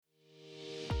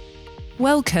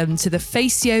Welcome to the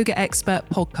Face Yoga Expert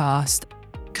podcast.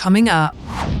 Coming up.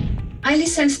 Highly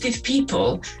sensitive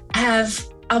people have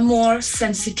a more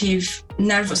sensitive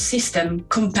nervous system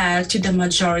compared to the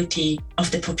majority of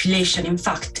the population. In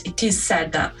fact, it is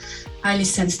said that highly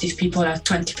sensitive people are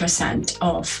 20%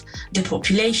 of the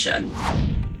population.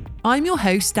 I'm your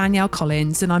host, Danielle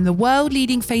Collins, and I'm the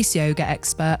world-leading face yoga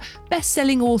expert,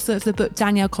 best-selling author of the book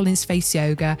Danielle Collins Face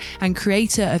Yoga, and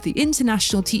creator of the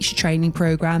international teacher training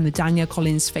program, the Danielle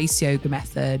Collins Face Yoga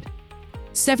Method.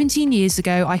 17 years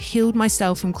ago, I healed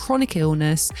myself from chronic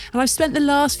illness, and I've spent the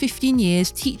last 15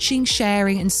 years teaching,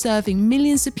 sharing, and serving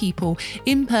millions of people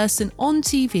in person, on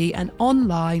TV, and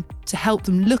online to help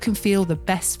them look and feel the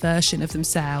best version of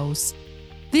themselves.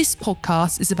 This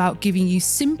podcast is about giving you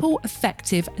simple,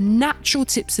 effective, natural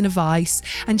tips and advice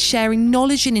and sharing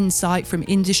knowledge and insight from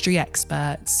industry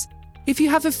experts. If you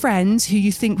have a friend who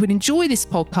you think would enjoy this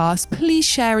podcast, please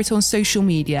share it on social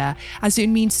media, as it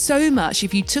would mean so much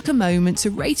if you took a moment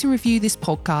to rate and review this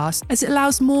podcast, as it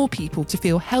allows more people to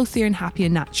feel healthier and happier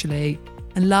naturally.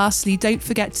 And lastly, don't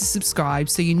forget to subscribe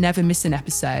so you never miss an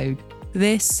episode.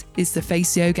 This is the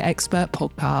Face Yoga Expert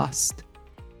podcast.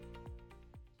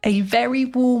 A very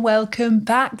warm welcome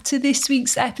back to this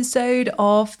week's episode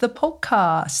of the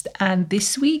podcast. And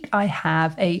this week I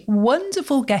have a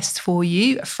wonderful guest for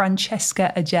you,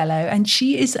 Francesca Agello, and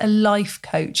she is a life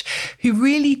coach who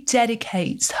really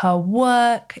dedicates her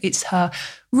work, it's her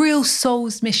real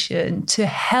soul's mission to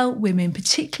help women,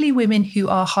 particularly women who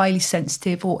are highly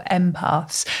sensitive or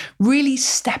empaths, really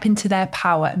step into their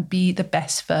power and be the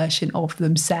best version of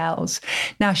themselves.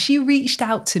 Now, she reached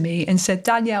out to me and said,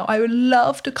 Danielle, I would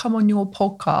love to come on your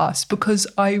podcast because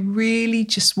I really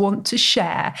just want to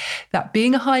share that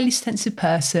being a highly sensitive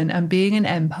person and being an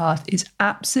empath is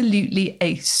absolutely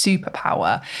a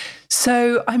superpower.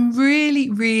 So I'm really,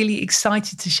 really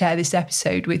excited to share this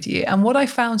episode with you. And what I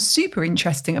found super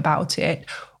interesting about it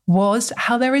was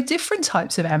how there are different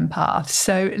types of empaths.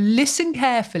 So listen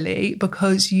carefully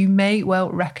because you may well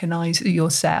recognize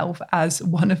yourself as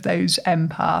one of those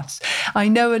empaths. I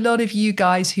know a lot of you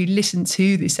guys who listen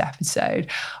to this episode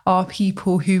are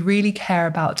people who really care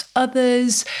about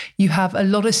others. You have a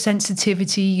lot of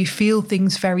sensitivity. You feel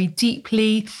things very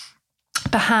deeply.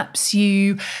 Perhaps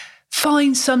you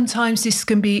find sometimes this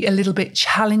can be a little bit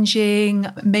challenging.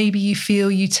 Maybe you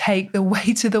feel you take the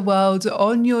weight of the world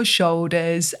on your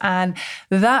shoulders, and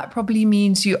that probably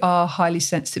means you are a highly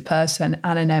sensitive person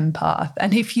and an empath.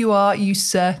 And if you are, you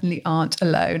certainly aren't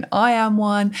alone. I am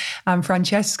one, and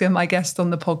Francesca, my guest on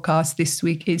the podcast this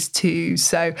week, is too.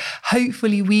 So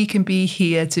hopefully we can be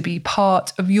here to be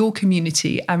part of your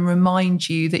community and remind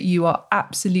you that you are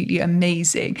absolutely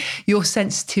amazing. Your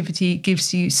sensitivity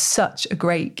gives you such a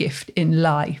great gift in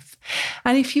life.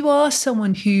 And if you are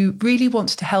someone who really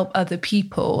wants to help other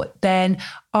people, then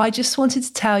I just wanted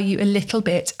to tell you a little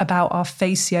bit about our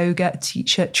Face Yoga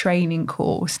teacher training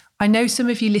course. I know some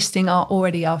of you listening are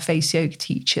already our Face Yoga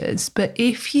teachers, but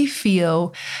if you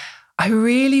feel I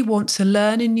really want to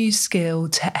learn a new skill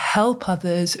to help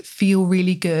others feel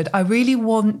really good, I really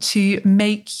want to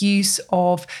make use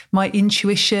of my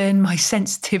intuition, my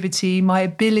sensitivity, my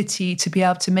ability to be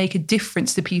able to make a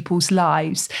difference to people's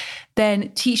lives,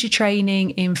 then teacher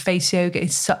training in face yoga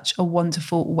is such a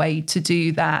wonderful way to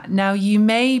do that. Now, you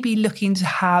may be looking to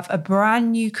have a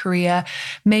brand new career.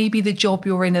 Maybe the job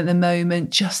you're in at the moment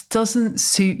just doesn't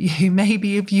suit you.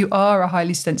 Maybe if you are a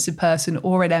highly sensitive person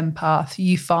or an empath,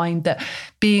 you find that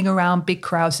being around big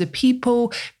crowds of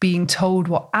people, being told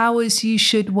what hours you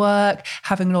should work,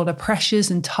 having a lot of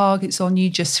pressures and targets on you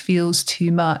just feels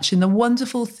too much. And the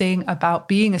wonderful thing about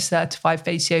being a certified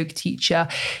face yoga teacher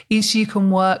is you can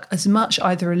work as much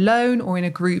either alone or in a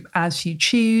group as you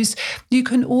choose. You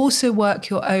can also work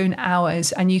your own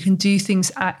hours and you can do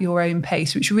things at your own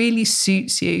pace, which really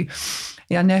suits you.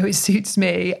 I know it suits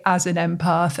me as an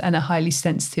empath and a highly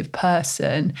sensitive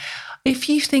person. If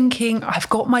you're thinking, I've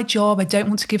got my job, I don't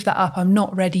want to give that up, I'm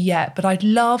not ready yet, but I'd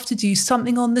love to do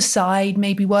something on the side,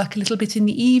 maybe work a little bit in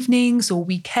the evenings or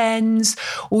weekends,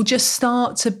 or just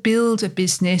start to build a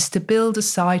business, to build a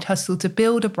side hustle, to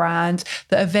build a brand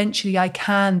that eventually I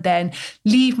can then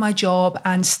leave my job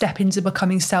and step into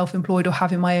becoming self-employed or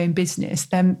having my own business,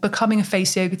 then becoming a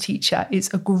face yoga teacher is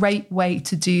a great way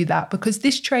to do that because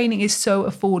this training is so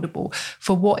affordable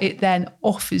for what it then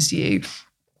offers you.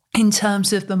 in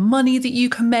terms of the money that you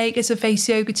can make as a face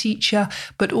yoga teacher,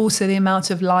 but also the amount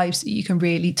of lives that you can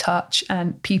really touch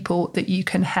and people that you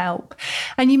can help.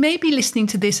 And you may be listening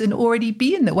to this and already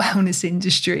be in the wellness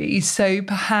industry. So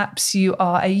perhaps you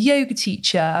are a yoga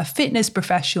teacher, a fitness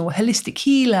professional, holistic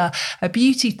healer, a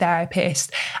beauty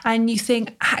therapist, and you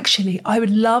think, actually, I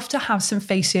would love to have some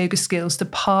face yoga skills to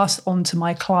pass on to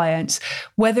my clients,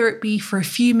 whether it be for a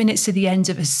few minutes at the end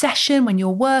of a session when you're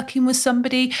working with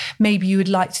somebody. Maybe you would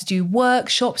like to do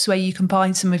workshops where you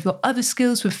combine some of your other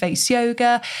skills with face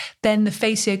yoga. Then the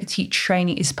face yoga teacher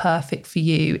training is perfect for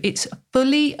you. It's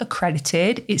fully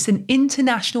accredited. It's an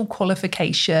international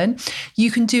qualification. You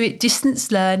can do it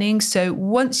distance learning. So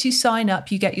once you sign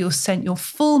up, you get sent your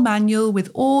full manual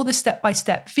with all the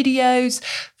step-by-step videos,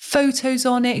 photos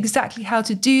on it, exactly how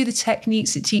to do the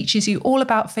techniques. It teaches you all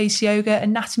about face yoga,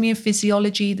 anatomy and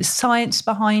physiology, the science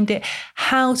behind it,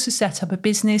 how to set up a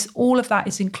business. All of that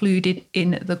is included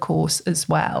in the course as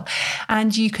well.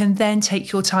 And you can then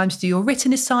take your time to do your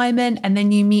written assignment, and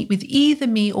then you meet with either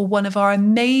me or one of our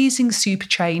amazing super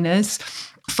trainers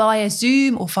via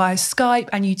Zoom or via Skype,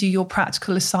 and you do your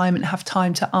practical assignment, have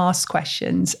time to ask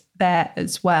questions there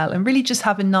as well, and really just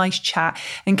have a nice chat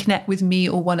and connect with me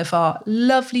or one of our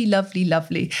lovely, lovely,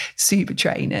 lovely super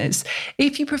trainers.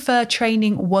 If you prefer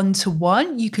training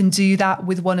one-to-one, you can do that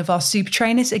with one of our super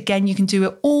trainers. Again, you can do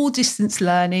it all distance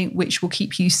learning, which will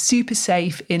keep you super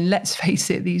safe in, let's face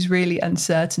it, these really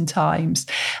uncertain times.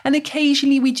 And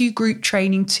occasionally we do group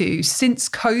training too. Since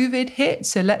COVID hit,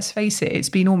 so let's face it, it's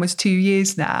been almost 2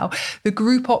 years now, the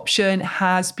group option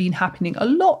has been happening a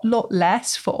lot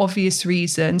less for obvious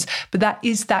reasons. But that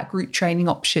is that group training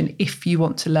option if you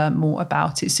want to learn more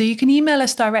about it. So you can email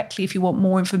us directly if you want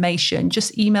more information.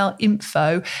 Just email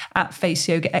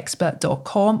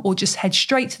info@faceyogaexpert.com, or just head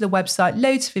straight to the website.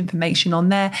 Loads of information on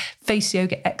there,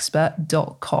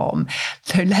 faceyogaexpert.com.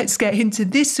 So let's get into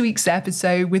this week's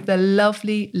episode with the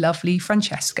lovely, lovely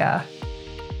Francesca.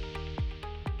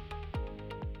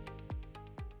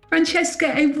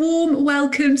 Francesca, a warm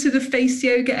welcome to the Face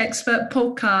Yoga Expert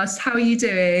podcast. How are you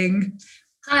doing?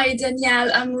 Hi, Danielle.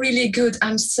 I'm really good.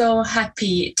 I'm so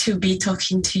happy to be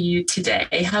talking to you today.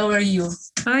 How are you?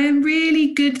 I am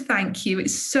really good, thank you.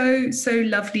 It's so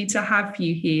lovely to have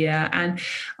you here. And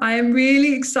I am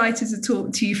really excited to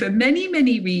talk to you for many,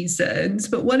 many reasons.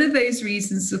 But one of those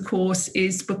reasons, of course,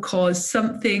 is because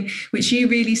something which you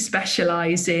really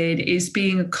specialize in is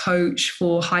being a coach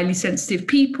for highly sensitive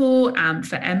people and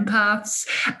for empaths.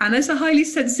 And as a highly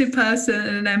sensitive person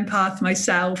and an empath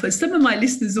myself, as some of my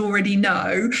listeners already know,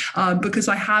 because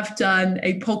I have done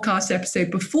a podcast episode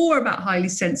before about highly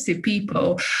sensitive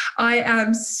people, I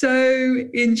am so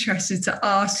interested to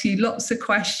ask you lots of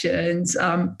questions,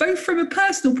 both from a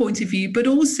personal point of view, but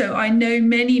also I know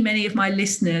many of my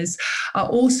listeners are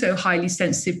also highly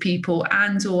sensitive people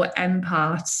and or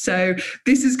empaths. So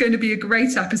this is going to be a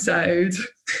great episode.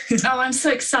 Oh, I'm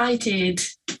so excited.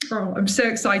 Oh, I'm so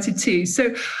excited too.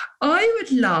 So I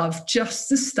would love just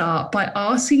to start by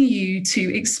asking you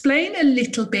to explain a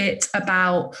little bit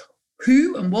about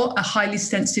who and what a highly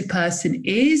sensitive person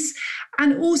is,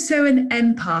 and also an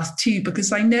empath too,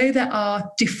 because I know there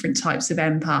are different types of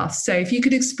empaths. So if you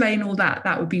could explain all that,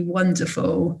 that would be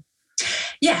wonderful.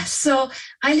 Yeah, so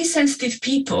highly sensitive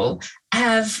people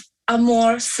have a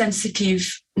more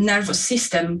sensitive nervous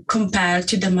system compared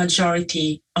to the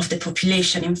majority of the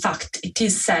population. In fact, it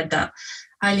is said that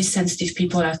highly sensitive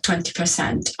people are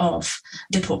 20% of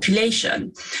the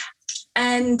population.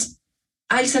 And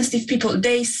highly sensitive people,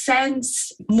 they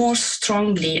sense more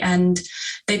strongly and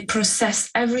they process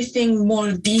everything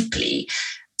more deeply.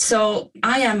 So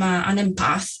I am an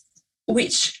empath,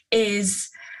 which is,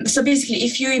 so basically,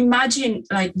 if you imagine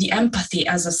like the empathy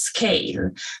as a scale,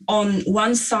 on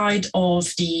one side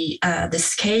of the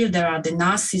scale, there are the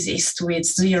narcissists with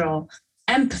zero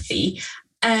empathy.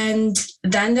 And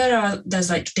then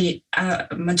there's like the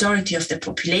majority of the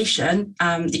population,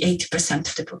 the 80%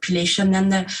 of the population,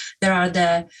 and there are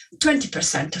the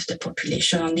 20% of the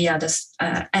population on the other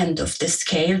end of the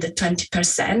scale, the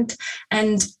 20%.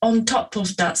 And on top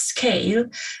of that scale,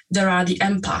 there are the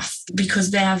empaths,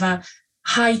 because they have a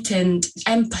heightened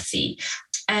empathy.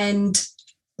 And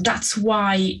that's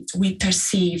why we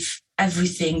perceive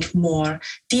everything more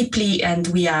deeply, and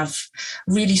we have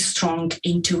really strong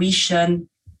intuition.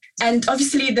 And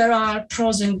obviously there are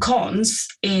pros and cons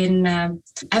in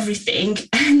everything,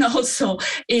 and also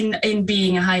in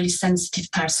being a highly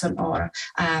sensitive person or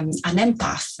an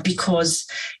empath, because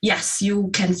yes,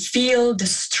 you can feel the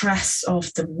stress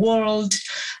of the world,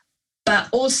 but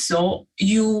also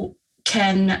you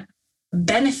can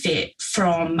benefit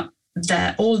from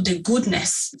all the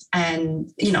goodness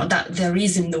and, that there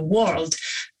is in the world,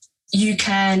 you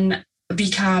can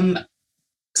become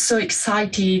so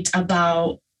excited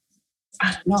about,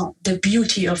 I don't know, the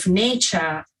beauty of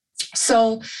nature.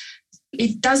 So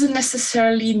it doesn't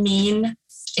necessarily mean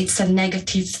it's a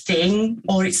negative thing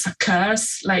or it's a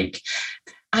curse. Like,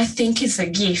 I think it's a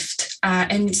gift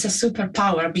and it's a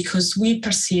superpower, because we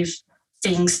perceive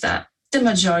things that the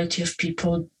majority of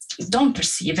people don't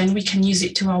perceive, and we can use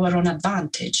it to our own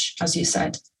advantage, as you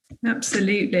said.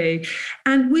 Absolutely.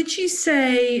 And would you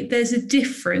say there's a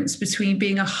difference between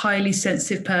being a highly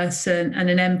sensitive person and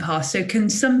an empath? So can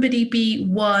somebody be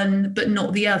one but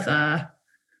not the other?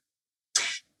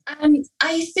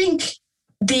 I think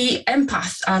the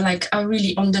empaths are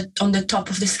really on the top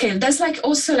of the scale. There's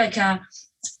also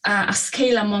a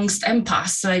scale amongst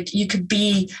empaths. Like, you could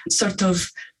be sort of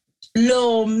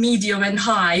low, medium, and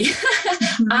high.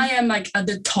 Mm-hmm. I am at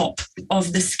the top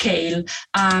of the scale.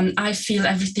 I feel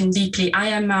everything deeply. I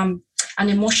am an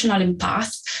emotional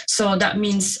empath, so that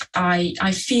means I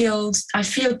feel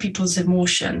people's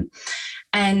emotion,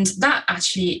 and that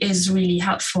actually is really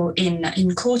helpful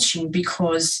in coaching,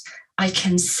 because I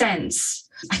can sense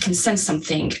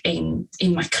something in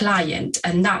my client,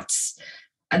 and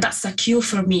that's a cue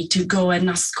for me to go and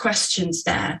ask questions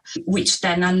there, which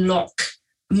then unlock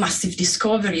massive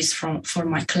discoveries for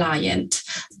my client,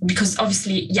 because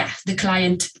obviously, the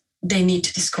client, they need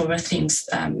to discover things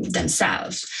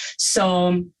themselves.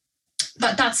 So,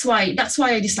 but that's why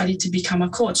I decided to become a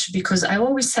coach, because I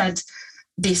always said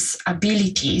these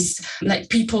abilities, like,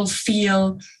 people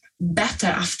feel better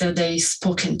after they've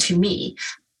spoken to me.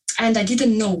 And I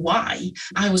didn't know why.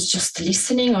 I was just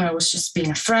listening, or I was just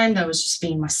being a friend, I was just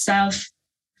being myself.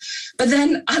 But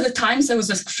then other times I was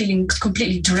just feeling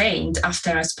completely drained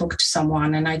after I spoke to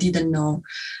someone, and I didn't know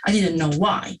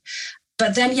why.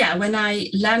 But then, when I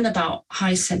learned about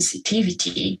high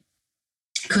sensitivity,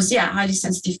 because highly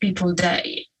sensitive people,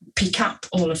 they pick up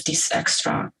all of this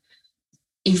extra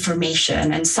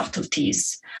information and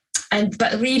subtleties.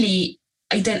 But really,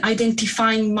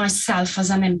 identifying myself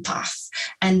as an empath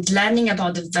and learning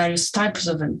about the various types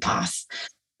of empath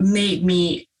made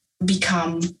me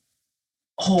become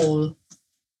whole.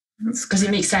 Does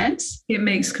it make sense? It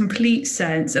makes complete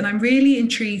sense. And I'm really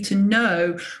intrigued to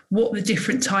know what the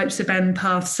different types of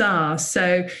empaths are.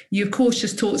 So you, of course,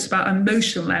 just talked about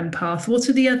emotional empath. What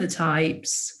are the other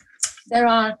types? There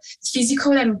are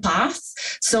physical empaths.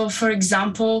 So, for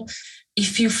example,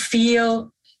 if you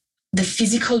feel the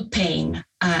physical pain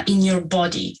in your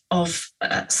body of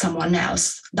someone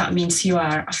else, that means you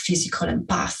are a physical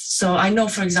empath. So I know,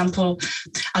 for example,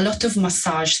 a lot of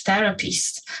massage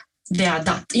therapists, they are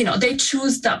that, they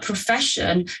choose that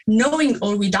profession, knowing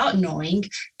or without knowing.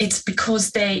 It's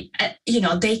because they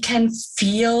can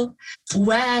feel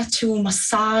where to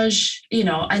massage,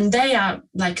 and they are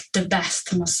like the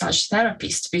best massage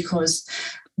therapists, because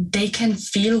they can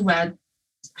feel where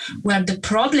the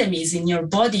problem is in your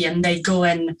body, and they go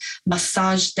and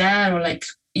massage there, or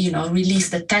release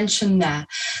the tension there.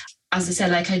 As I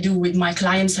said, like I do with my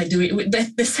clients, I do it with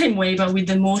the same way, but with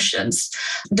emotions.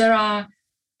 There are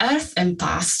earth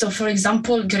empaths. So, for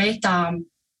example, Greta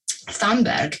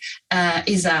Thunberg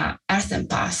is a earth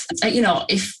empath.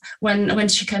 If when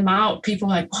she came out, people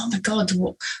were like, oh my God,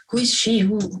 who is she?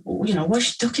 What is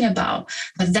she talking about?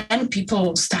 But then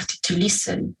people started to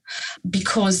listen,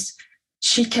 because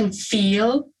she can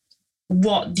feel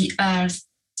what the earth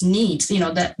needs.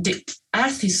 That the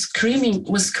earth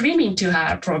was screaming to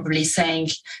her, probably saying,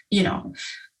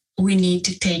 we need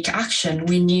to take action.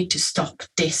 We need to stop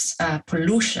this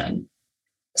pollution.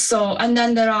 So, and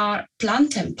then there are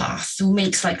plant empaths who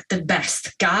makes the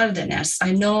best gardeners.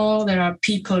 I know there are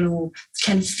people who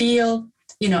can feel,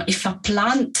 if a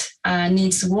plant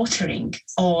needs watering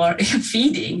or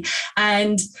feeding,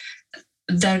 and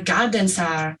their gardens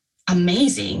are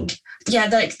amazing.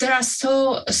 There are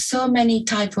so many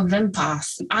types of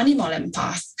empaths. Animal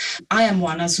empath, I am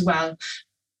one as well.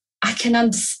 I can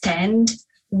understand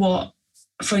what,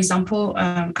 for example,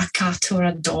 a cat or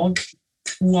a dog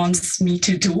wants me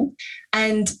to do,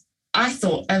 and I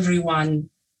thought everyone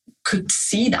could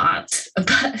see that,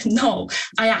 but no,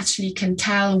 I actually can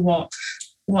tell what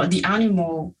the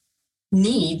animal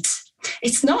needs.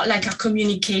 It's not like a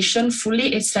communication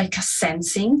fully, it's like a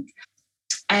sensing.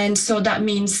 And so that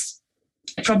means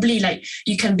probably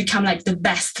you can become the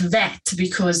best vet,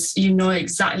 because you know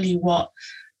exactly what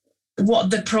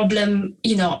the problem,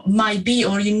 might be,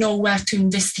 or where to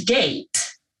investigate.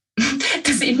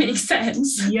 Does Does it make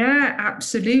sense? Yeah,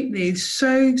 absolutely.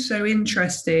 So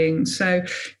interesting. So,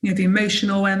 the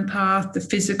emotional empath, the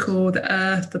physical, the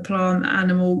earth, the plant, the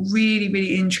animal, really,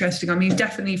 really interesting. I mean,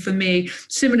 definitely for me,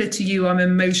 similar to you, I'm an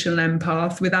emotional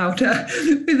empath without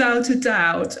a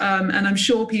doubt. And I'm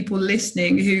sure people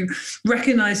listening who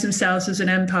recognize themselves as an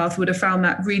empath would have found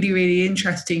that really, really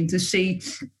interesting to see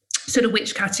sort of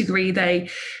which category they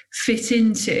fit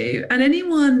into. And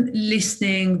anyone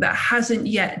listening that hasn't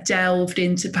yet delved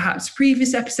into perhaps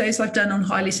previous episodes I've done on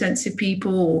highly sensitive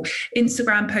people or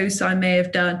Instagram posts I may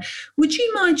have done, would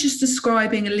you mind just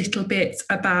describing a little bit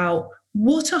about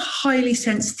what a highly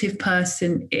sensitive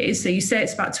person is? So you say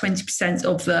it's about 20%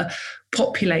 of the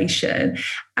population,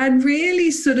 and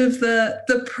really sort of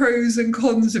the pros and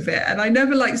cons of it. And I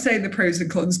never like saying the pros and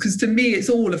cons, because to me it's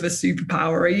all of a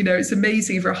superpower. It's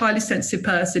amazing. If you're a highly sensitive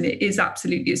person, it is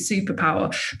absolutely a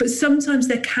superpower. But sometimes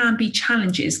there can be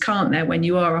challenges, can't there, when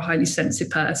you are a highly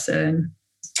sensitive person?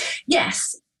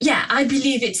 Yes. Yeah, I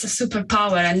believe it's a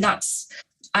superpower, and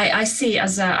I see it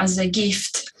as a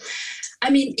gift. I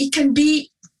mean, it can be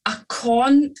a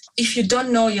con if you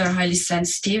don't know you're highly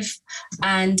sensitive,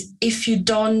 and if you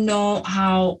don't know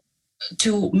how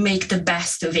to make the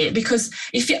best of it. Because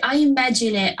I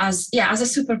imagine it as a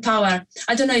superpower.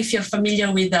 I don't know if you're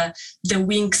familiar with the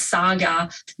Winx saga.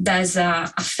 There's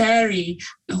a fairy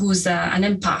who's an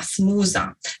empath,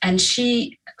 Musa, and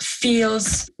she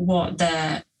feels what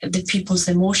the people's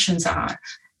emotions are.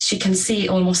 She can see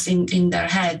almost in their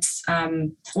heads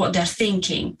what they're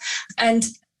thinking. And,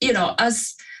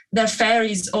 as their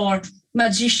fairies or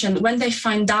magician, when they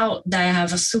find out they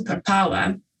have a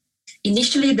superpower,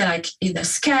 initially they're like either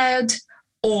scared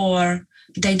or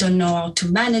they don't know how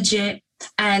to manage it.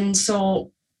 And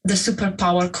so the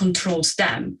superpower controls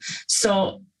them.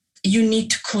 So you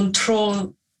need to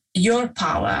control your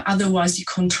power, otherwise it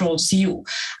controls you.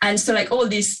 And so like all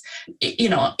this,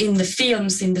 in the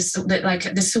films, in the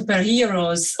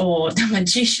superheroes or the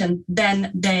magician, then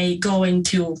they go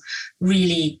into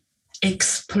really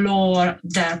explore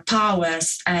their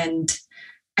powers and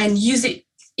use it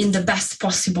in the best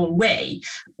possible way.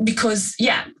 Because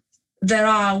there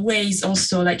are ways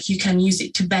also like you can use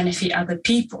it to benefit other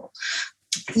people,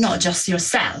 not just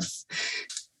yourself.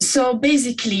 So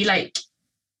basically, like,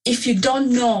 if you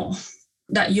don't know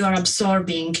that you're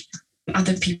absorbing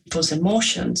other people's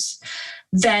emotions,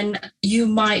 then you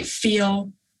might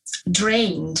feel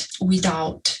drained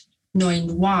without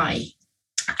knowing why.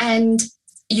 And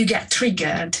you get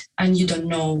triggered and you don't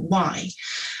know why.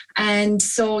 And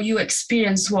so you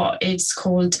experience what it's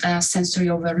called sensory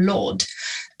overload.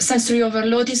 Sensory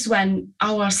overload is when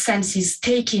our senses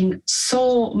take in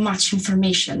so much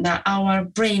information that our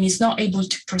brain is not able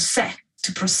to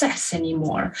process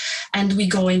anymore. And we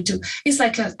go into, it's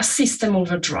like a system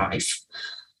overdrive.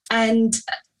 And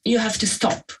you have to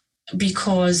stop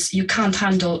because you can't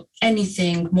handle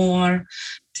anything more.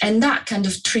 And that kind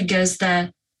of triggers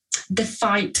the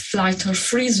fight, flight, or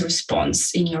freeze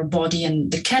response in your body, and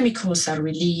the chemicals are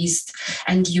released,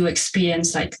 and you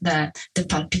experience like the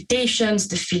palpitations,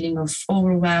 the feeling of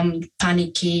overwhelmed,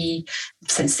 panicky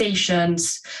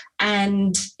sensations,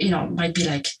 and might be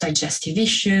like digestive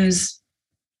issues.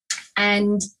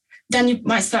 And then you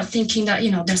might start thinking that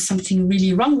there's something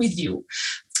really wrong with you.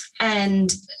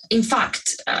 And in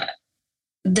fact,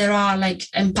 there are like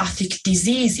empathic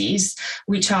diseases,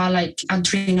 which are like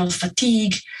adrenal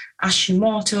fatigue,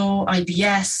 Hashimoto,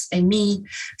 IBS, ME,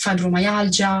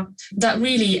 fibromyalgia, that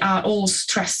really are all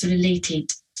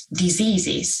stress-related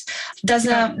diseases. Does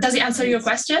it answer your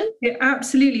question? It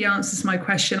absolutely answers my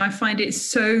question. I find it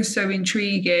so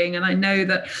intriguing, and I know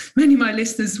that many of my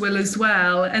listeners will as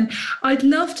well. And I'd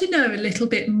love to know a little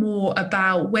bit more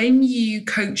about when you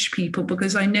coach people,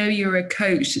 because I know you're a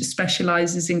coach that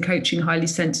specializes in coaching highly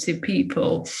sensitive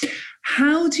people.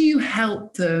 How do you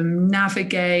help them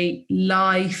navigate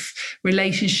life,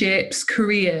 relationships,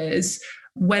 careers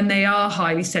when they are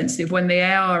highly sensitive, when they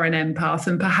are an empath,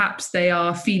 and perhaps they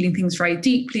are feeling things very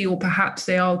deeply, or perhaps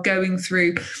they are going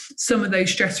through some of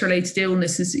those stress-related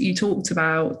illnesses that you talked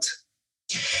about?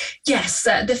 Yes,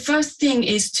 the first thing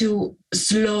is to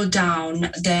slow down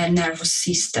the nervous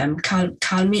system,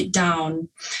 calm it down.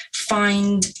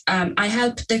 I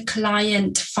help the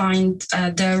client find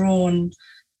their own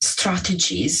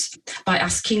strategies by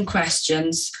asking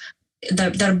questions,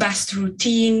 their best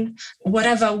routine,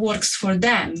 whatever works for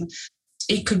them.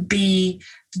 It could be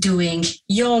doing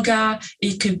yoga,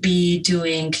 it could be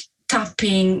doing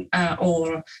tapping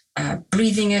or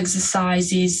breathing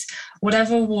exercises,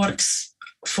 whatever works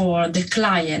for the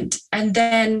client. And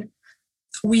then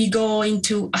we go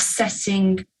into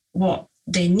assessing what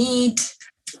they need.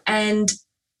 And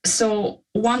so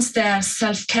once their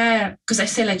self-care, because I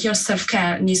say like your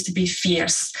self-care needs to be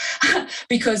fierce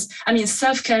because I mean,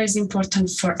 self-care is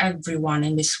important for everyone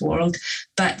in this world,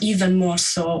 but even more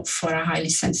so for a highly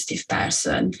sensitive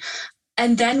person.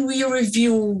 And then we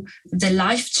review the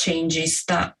life changes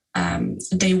that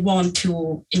they want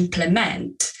to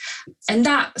implement. And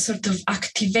that sort of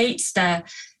activates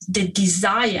the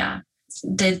desire,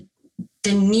 the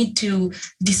need to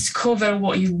discover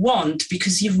what you want,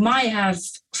 because you might have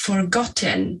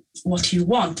forgotten what you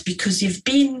want because you've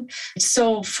been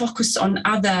so focused on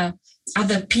other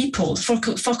people,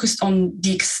 focused on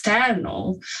the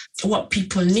external, what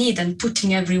people need, and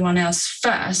putting everyone else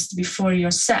first before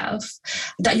yourself,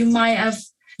 that you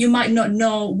might not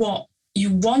know what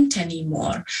you want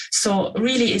anymore. So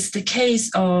really it's the case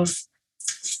of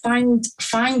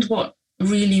find what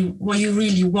you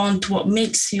really want, what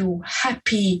makes you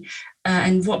happy,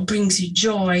 and what brings you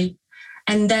joy,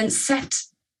 and then set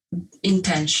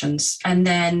intentions and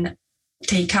then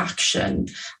take action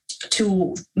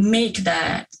to make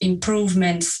the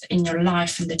improvements in your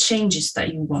life and the changes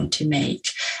that you want to make.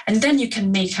 And then you can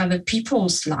make other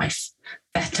people's life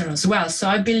better as well. So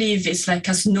I believe it's like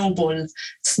a snowball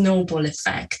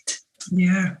effect.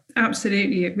 Yeah,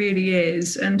 absolutely. It really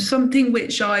is. And something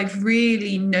which I've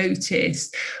really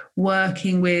noticed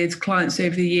working with clients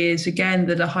over the years, again,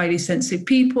 that are highly sensitive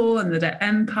people and that are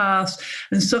empaths,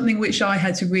 and something which I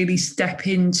had to really step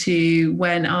into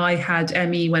when I had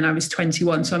ME when I was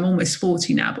 21. So I'm almost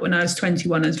 40 now, but when I was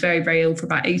 21, I was very, very ill for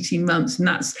about 18 months. And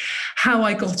that's how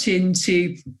I got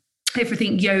into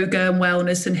everything yoga and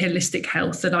wellness and holistic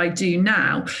health that I do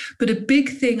now. But a big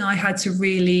thing I had to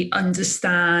really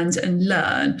understand and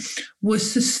learn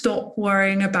was to stop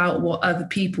worrying about what other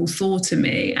people thought of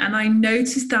me. And I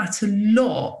noticed that a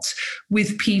lot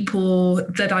with people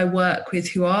that I work with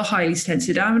who are highly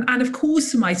sensitive. And of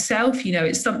course, myself,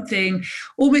 it's something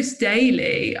almost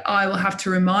daily I will have to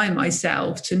remind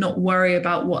myself to not worry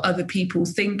about what other people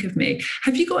think of me.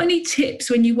 Have you got any tips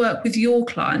when you work with your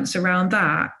clients around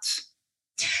that?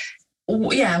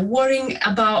 Yeah, worrying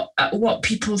about what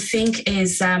people think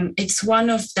is it's one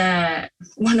of the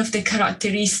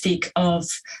characteristic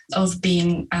of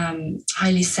being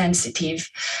highly sensitive.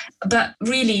 But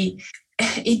really,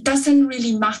 it doesn't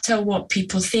really matter what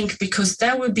people think, because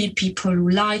there will be people who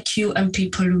like you and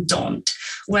people who don't,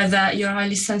 whether you're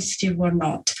highly sensitive or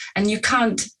not. And you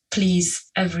can't please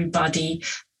everybody.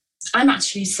 I'm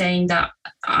actually saying that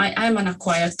I'm an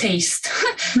acquired taste.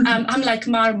 I'm like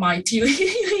Marmite. You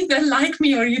either like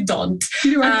me or you don't.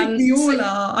 I think we all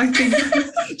are. I think,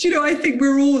 I think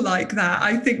we're all like that.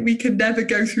 I think we can never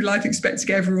go through life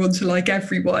expecting everyone to like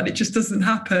everyone. It just doesn't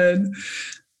happen.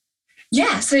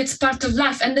 Yeah, so it's part of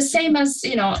life. And the same as,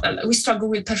 we struggle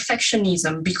with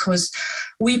perfectionism because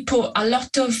we put a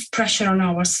lot of pressure on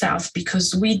ourselves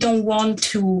because we don't want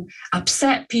to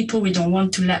upset people. We don't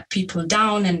want to let people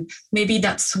down. And maybe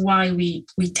that's why we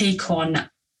take on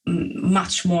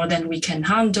much more than we can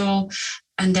handle.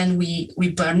 And then we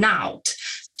burn out.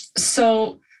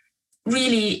 So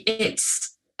really,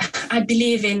 I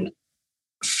believe in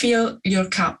fill your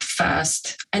cup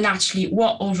first, and actually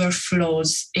what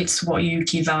overflows, it's what you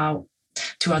give out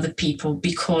to other people,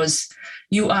 because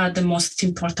you are the most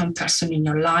important person in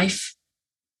your life,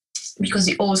 because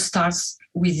it all starts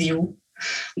with you.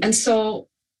 And so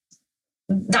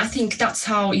I think that's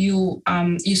how you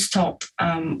stop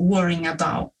worrying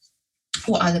about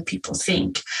what other people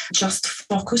think. Just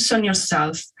focus on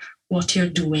yourself, what you're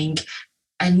doing,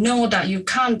 and know that you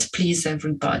can't please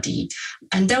everybody.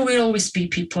 And there will always be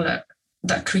people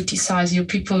that criticize you,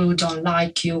 people who don't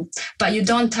like you, but you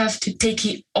don't have to take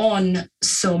it on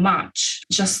so much.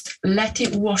 Just let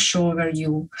it wash over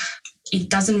you. It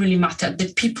doesn't really matter.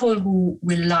 The people who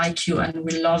will like you and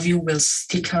will love you will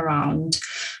stick around.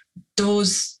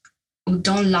 Those who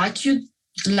don't like you,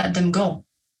 let them go.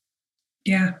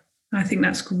 Yeah. I think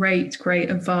that's great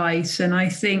advice. And I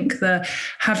think that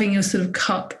having your sort of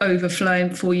cup overflowing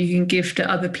before you can give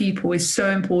to other people is so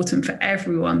important for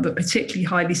everyone, but particularly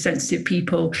highly sensitive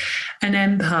people and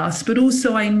empaths. But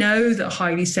also I know that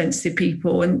highly sensitive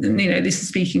people, and this is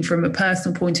speaking from a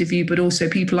personal point of view, but also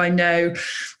people I know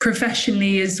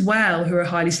professionally as well who are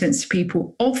highly sensitive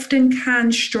people, often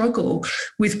can struggle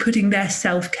with putting their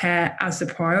self-care as a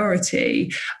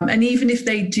priority. And even if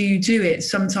they do it,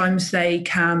 sometimes they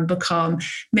can become become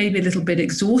maybe a little bit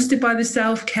exhausted by the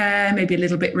self-care, maybe a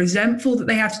little bit resentful that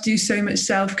they have to do so much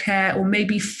self-care, or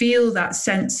maybe feel that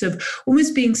sense of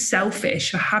almost being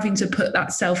selfish for having to put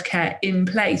that self-care in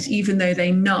place, even though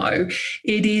they know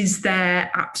it is their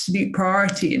absolute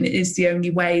priority and it is the only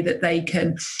way that they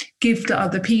can give to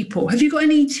other people. Have you got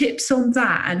any tips on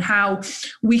that and how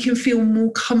we can feel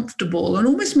more comfortable and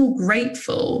almost more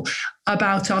grateful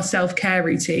about our self-care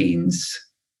routines?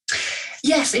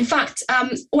 Yes, in fact,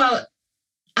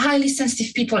 highly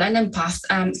sensitive people and empath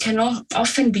can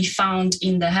often be found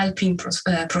in the helping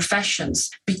professions,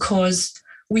 because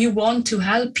we want to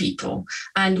help people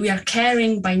and we are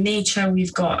caring by nature.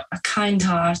 We've got a kind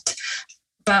heart,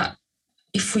 but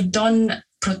if we don't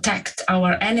protect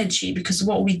our energy, because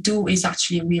what we do is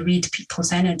actually we read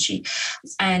people's energy,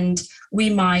 and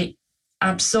we might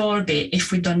absorb it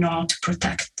if we don't know how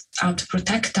to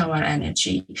protect our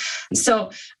energy.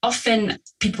 So often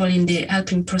people in the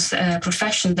helping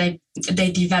profession, they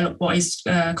develop what is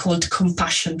called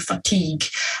compassion fatigue,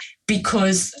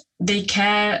 because they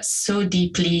care so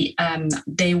deeply.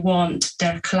 They want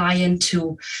their client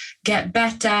to get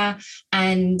better,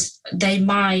 and they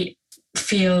might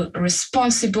feel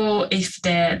responsible if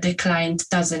the client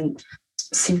doesn't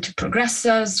seem to progress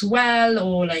as well,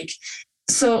 or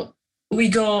so we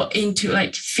go into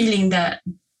feeling that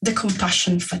the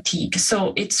compassion fatigue.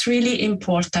 So it's really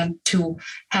important to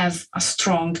have a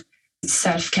strong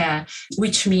self-care,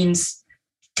 which means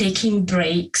taking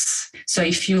breaks. So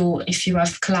if you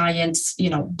have clients,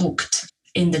 booked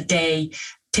in the day,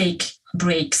 take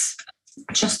breaks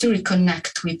just to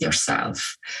reconnect with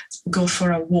yourself. Go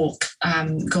for a walk,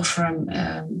 go for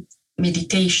a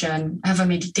meditation, have a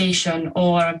meditation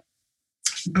or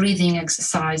breathing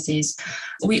exercises.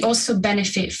 We also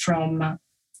benefit from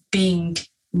being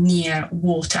near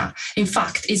water. In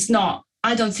fact,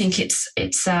 I don't think it's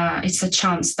a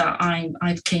chance that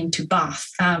I came to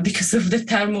Bath because of the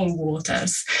thermal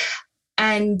waters,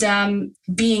 and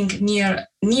being near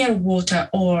water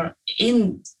or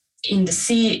in the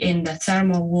sea, in the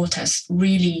thermal waters,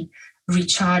 really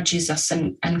recharges us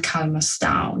and calms us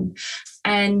down.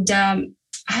 And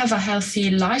have a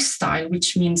healthy lifestyle,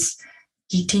 which means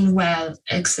eating well,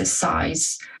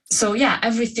 exercise. So yeah,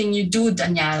 everything you do,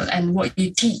 Danielle, and what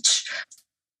you teach,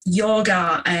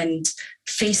 yoga and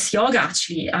face yoga,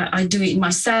 actually, I do it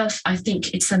myself. I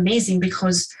think it's amazing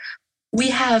because we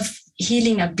have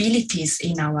healing abilities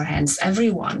in our hands.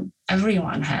 Everyone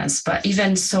has, but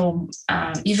even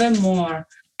more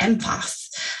empath.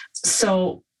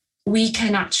 So we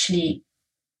can actually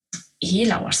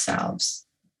heal ourselves.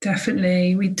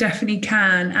 Definitely, we definitely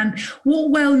can. And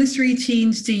what wellness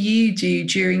routines do you do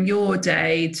during your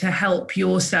day to help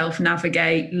yourself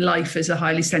navigate life as a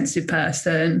highly sensitive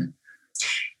person?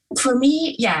 For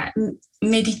me,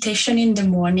 meditation in the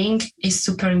morning is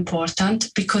super important,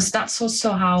 because that's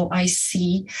also how I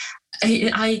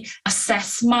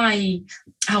assess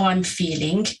how I'm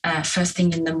feeling first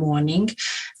thing in the morning.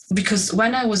 Because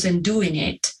when I wasn't doing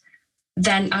it,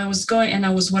 then I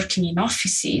was working in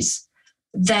offices,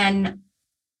 then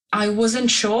I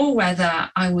wasn't sure whether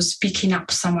I was picking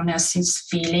up someone else's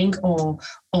feeling or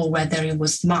whether it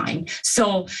was mine.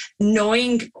 So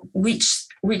knowing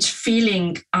which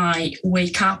feeling I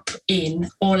wake up in,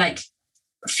 or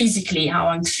physically how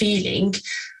I'm feeling,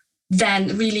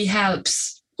 then really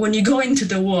helps when you go into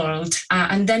the world,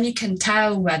 and then you can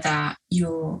tell whether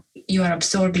you are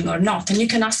absorbing or not. And you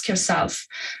can ask yourself,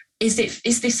 is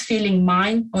this feeling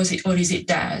mine or is it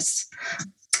theirs?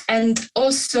 And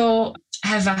also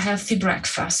have a healthy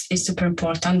breakfast is super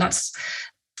important. That's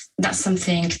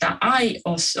something that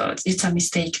it's a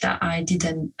mistake that I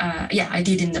didn't, I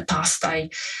did in the past. I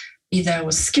either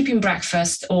was skipping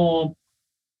breakfast or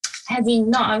having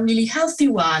not a really healthy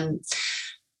one.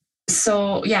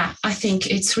 So I think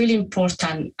it's really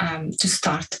important to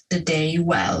start the day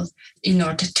well in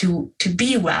order to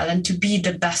be well and to be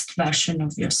the best version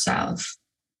of yourself.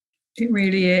 It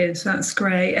really is. That's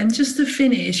great. And just to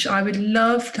finish, I would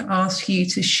love to ask you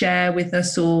to share with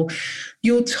us all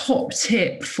your top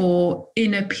tip for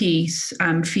inner peace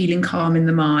and feeling calm in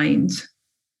the mind.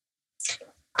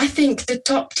 I think the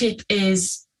top tip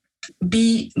is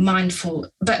be mindful.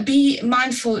 But be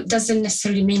mindful doesn't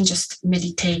necessarily mean just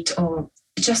meditate or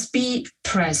just be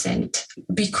present,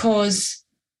 because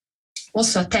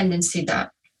also a tendency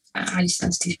that highly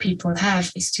sensitive people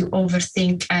have is to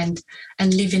overthink and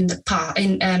live in the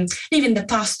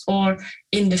past or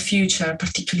in the future,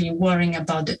 particularly worrying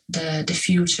about the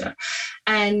future.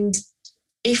 And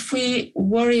if we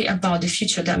worry about the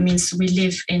future, that means we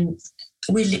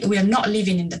are not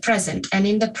living in the present. And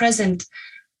in the present,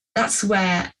 that's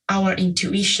where our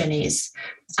intuition is.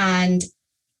 And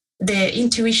the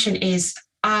intuition is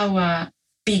our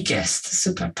biggest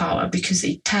superpower because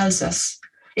it tells us,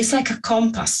 it's like a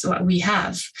compass what we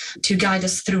have to guide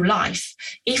us through life.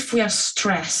 If we are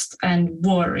stressed and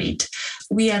worried,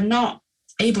 we are not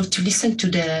able to listen to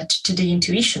the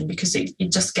intuition because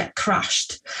it just gets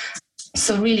crushed.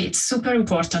 So really, it's super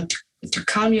important to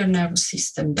calm your nervous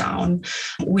system down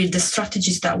with the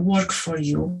strategies that work for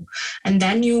you. And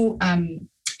then you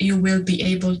will be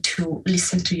able to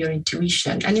listen to your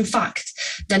intuition. And in fact,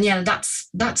 Danielle,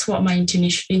 that's what my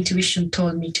intuition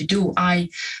told me to do. I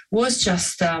was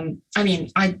just, I'm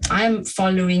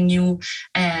following you,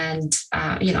 and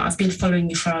I've been following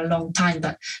you for a long time.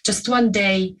 But just one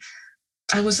day,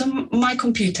 I was on my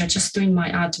computer just doing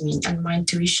my admin, and my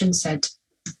intuition said,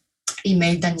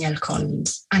 email Danielle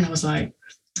Collins. And I was like,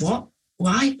 what?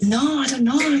 Why? No, I don't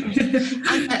know.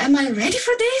 Am I ready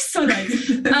for this? Or like,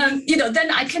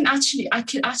 then I can actually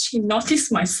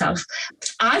notice myself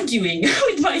arguing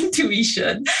with my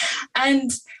intuition.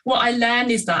 And what I learned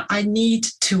is that I need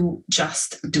to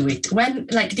just do it. When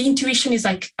like the intuition is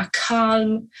like a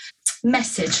calm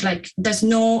message, like there's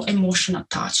no emotion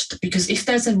attached, because if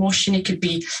there's emotion, it could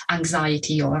be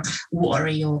anxiety or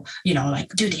worry or, like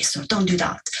do this or don't do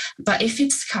that. But if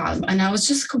it's calm, and I was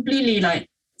just completely like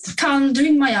calm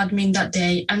doing my admin that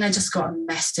day, and I just got a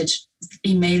message,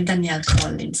 email Danielle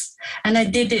Collins. And I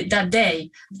did it that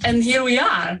day. And here we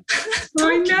are.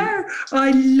 I know. I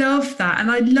love that.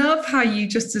 And I love how you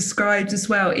just described as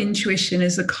well, intuition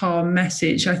as a calm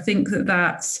message. I think that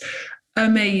that's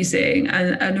amazing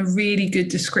and a really good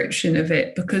description of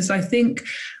it, because I think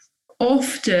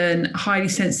often highly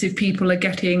sensitive people are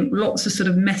getting lots of sort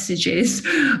of messages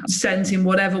sent in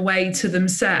whatever way to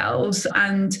themselves,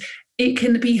 and it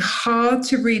can be hard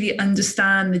to really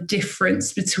understand the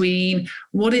difference between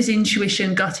what is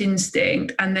intuition, gut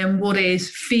instinct, and then what is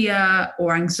fear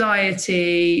or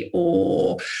anxiety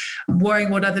or worrying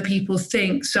what other people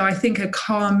think. So I think a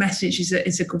calm message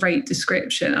is a great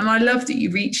description. And I love that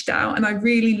you reached out, and I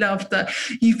really love that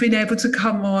you've been able to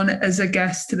come on as a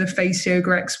guest to the Face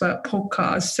Yoga Expert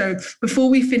podcast. So before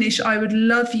we finish, I would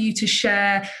love you to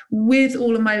share with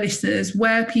all of my listeners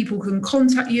where people can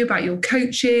contact you about your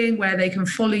coaching, where they can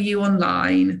follow you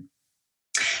online.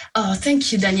 Oh,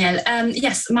 thank you, Danielle.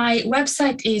 Yes, my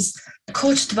website is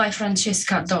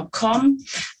coachedbyfrancesca.com.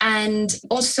 And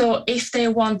also, if they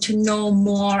want to know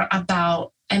more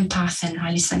about empath and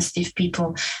highly sensitive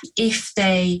people, if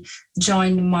they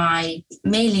join my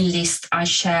mailing list, I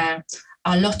share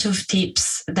a lot of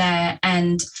tips there.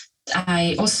 And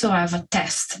I also have a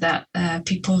test that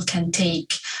people can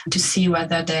take to see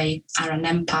whether they are an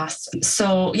empath.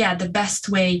 So yeah, the best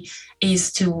way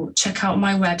is to check out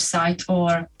my website,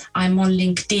 or I'm on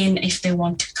LinkedIn if they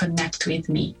want to connect with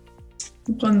me.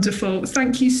 Wonderful.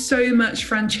 Thank you so much,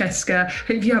 Francesca.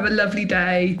 Hope you have a lovely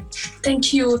day.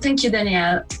 Thank you. Thank you,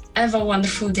 Danielle. Have a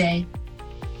wonderful day.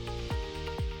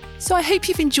 So I hope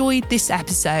you've enjoyed this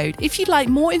episode. If you'd like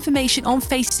more information on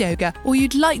face yoga, or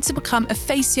you'd like to become a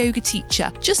face yoga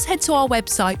teacher, just head to our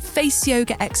website,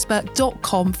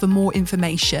 faceyogaexpert.com, for more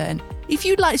information. If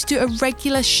you'd like to do a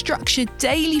regular, structured,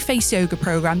 daily face yoga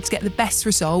program to get the best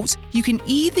results, you can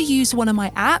either use one of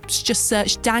my apps, just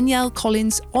search Danielle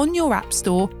Collins on your app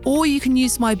store, or you can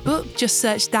use my book, just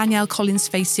search Danielle Collins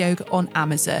Face Yoga on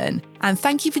Amazon. And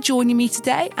thank you for joining me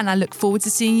today, and I look forward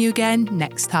to seeing you again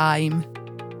next time.